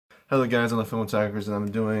Hello guys, I'm the Film Attackers and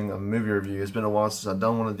I'm doing a movie review. It's been a while since I've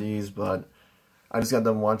done one of these, but I just got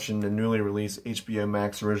done watching the newly released HBO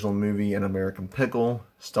MAX original movie, An American Pickle,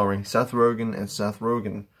 starring Seth Rogen and Seth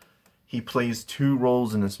Rogen. He plays two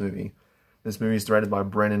roles in this movie. This movie is directed by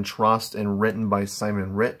Brandon Trost and written by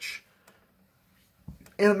Simon Rich.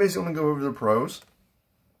 And I'm basically going to go over the pros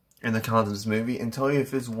and the cons of this movie and tell you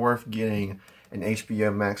if it's worth getting an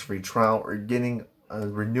HBO MAX free trial or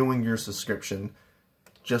renewing your subscription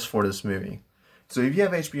just for this movie. So if you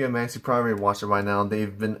have HBO MAX, you probably watched it by now.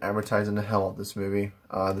 They've been advertising the hell out of this movie.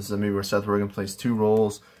 This is a movie where Seth Rogen plays two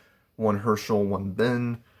roles, one Herschel, one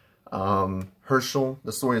Ben. Herschel,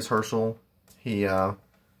 the story is Herschel. He's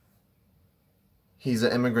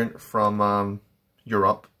an immigrant from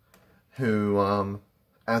Europe who,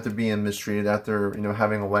 after being mistreated, after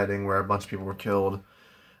having a wedding where a bunch of people were killed,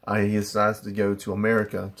 he decides to go to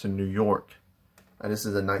America, to New York. This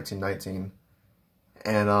is in 1919.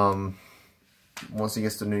 And once he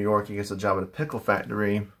gets to New York, he gets a job at a pickle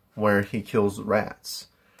factory where he kills rats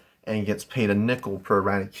and gets paid a nickel per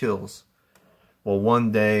rat he kills. Well,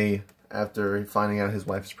 one day after finding out his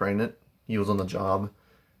wife is pregnant, he was on the job,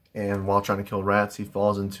 and while trying to kill rats, he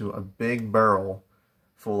falls into a big barrel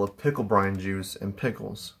full of pickle brine juice and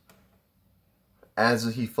pickles.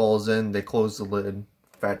 As he falls in, they close the lid,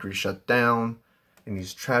 factory shut down, and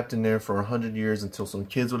he's trapped in there for 100 years until some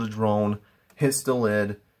kids with a drone hits the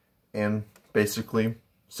lid and basically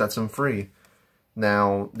sets him free.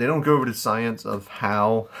 Now, they don't go over the science of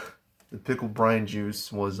how the pickle brine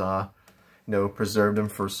juice was, preserved him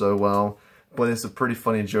for so well, but it's a pretty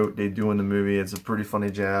funny joke they do in the movie. It's a pretty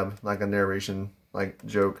funny jab, like a narration,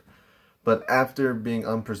 joke. But after being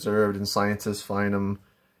unpreserved and scientists find him,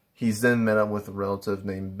 he's then met up with a relative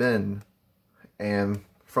named Ben. And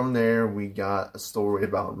from there, we got a story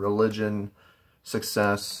about religion,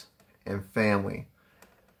 success, and family.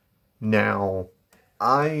 Now,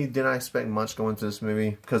 I did not expect much going into this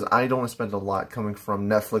movie because I don't expect a lot coming from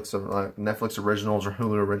Netflix originals or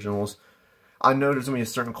Hulu originals. I know there's going to be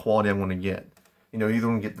a certain quality I'm going to get. Either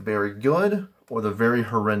going to get the very good or the very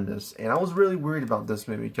horrendous. And I was really worried about this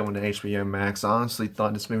movie coming to HBO Max. I honestly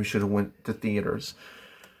thought this movie should have went to theaters.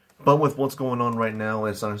 But with what's going on right now,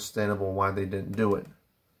 it's understandable why they didn't do it.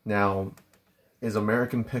 Now, is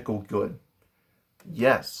American Pickle good?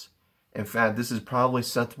 Yes. In fact, this is probably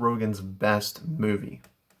Seth Rogen's best movie.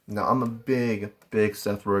 Now, I'm a big, big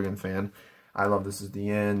Seth Rogen fan. I love This Is the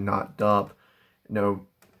End, Knocked Up.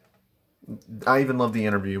 I even love The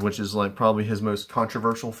Interview, which is probably his most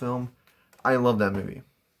controversial film. I love that movie.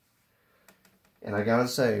 And I gotta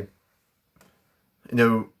say,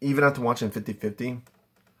 even after watching 50-50,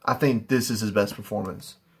 I think this is his best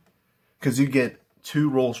performance. Because you get two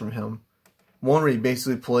roles from him. One where he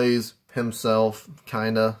basically plays himself,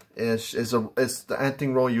 kinda-ish. It's the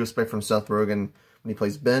acting role you expect from Seth Rogen when he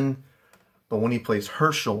plays Ben. But when he plays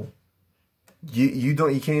Herschel, you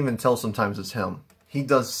can't even tell sometimes it's him. He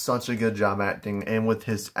does such a good job acting, and with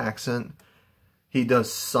his accent, he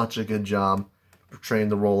does such a good job portraying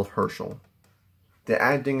the role of Herschel. The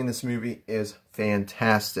acting in this movie is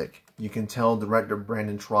fantastic. You can tell director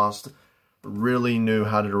Brandon Trost really knew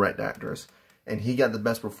how to direct actors. And he got the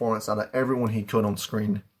best performance out of everyone he could on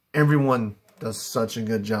screen. Everyone does such a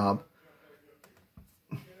good job.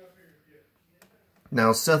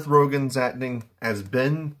 Now, Seth Rogen's acting as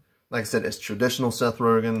Ben, like I said, it's traditional Seth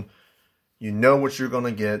Rogen. You know what you're going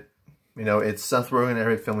to get. It's Seth Rogen in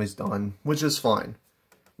every film he's done, which is fine.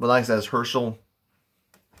 But like I said, as Herschel,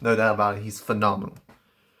 no doubt about it, he's phenomenal.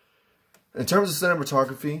 In terms of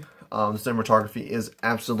cinematography, the cinematography is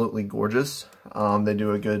absolutely gorgeous. They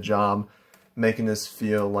do a good job making this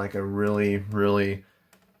feel like a really, really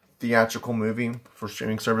theatrical movie for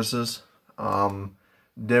streaming services.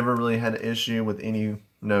 Never really had an issue with any,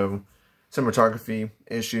 cinematography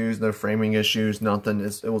issues, no framing issues, nothing.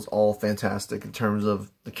 It was all fantastic in terms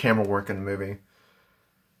of the camera work in the movie.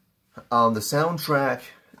 The soundtrack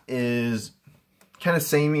is kind of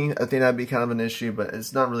samey. I think that'd be kind of an issue, but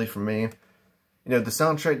it's not really for me. The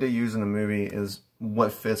soundtrack they use in the movie is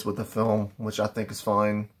what fits with the film, which I think is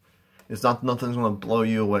fine. It's nothing's going to blow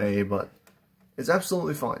you away, but it's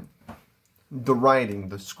absolutely fine. The writing,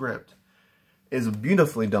 the script, is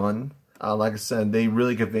beautifully done. Like I said, they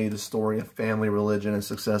really convey the story of family, religion, and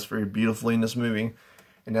success very beautifully in this movie.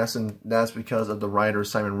 And that's because of the writer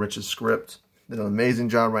Simon Rich's script. They did an amazing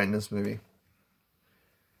job writing this movie.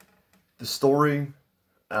 The story,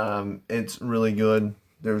 it's really good.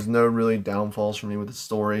 There's no really downfalls for me with the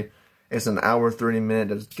story. It's an hour, 30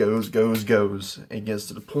 minutes that goes. It gets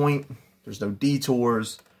to the point. There's no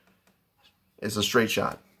detours. It's a straight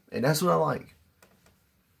shot. And that's what I like.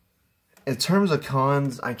 In terms of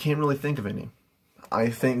cons, I can't really think of any. I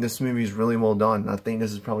think this movie is really well done. I think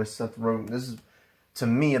this is probably Seth Rogen. This is, to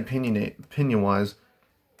me, opinion-wise,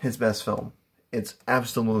 his best film. It's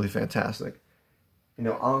absolutely fantastic. You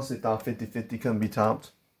know, honestly thought 50-50 couldn't be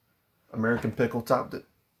topped. American Pickle topped it.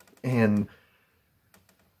 And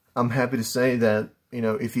I'm happy to say that, you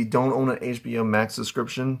know, if you don't own an HBO Max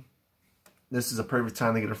subscription, this is a perfect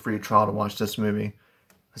time to get a free trial to watch this movie.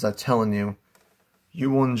 Because I'm telling you,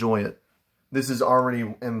 you will enjoy it. This is already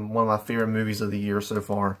in one of my favorite movies of the year so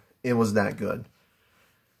far. It was that good.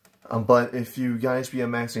 But if you got HBO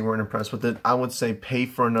Max and you weren't impressed with it, I would say pay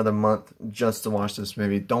for another month just to watch this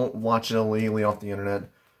movie. Don't watch it illegally off the internet.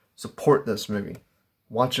 Support this movie.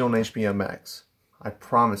 Watch it on HBO Max. I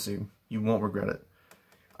promise you, you won't regret it.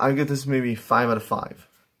 I give this movie 5 out of 5.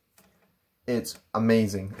 It's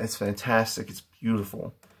amazing. It's fantastic. It's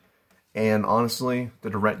beautiful. And honestly, the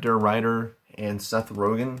director, writer, and Seth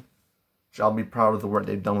Rogen, I'll be proud of the work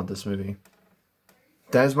they've done with this movie.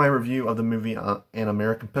 That is my review of the movie An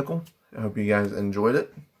American Pickle. I hope you guys enjoyed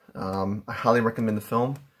it. I highly recommend the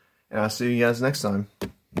film. And I'll see you guys next time.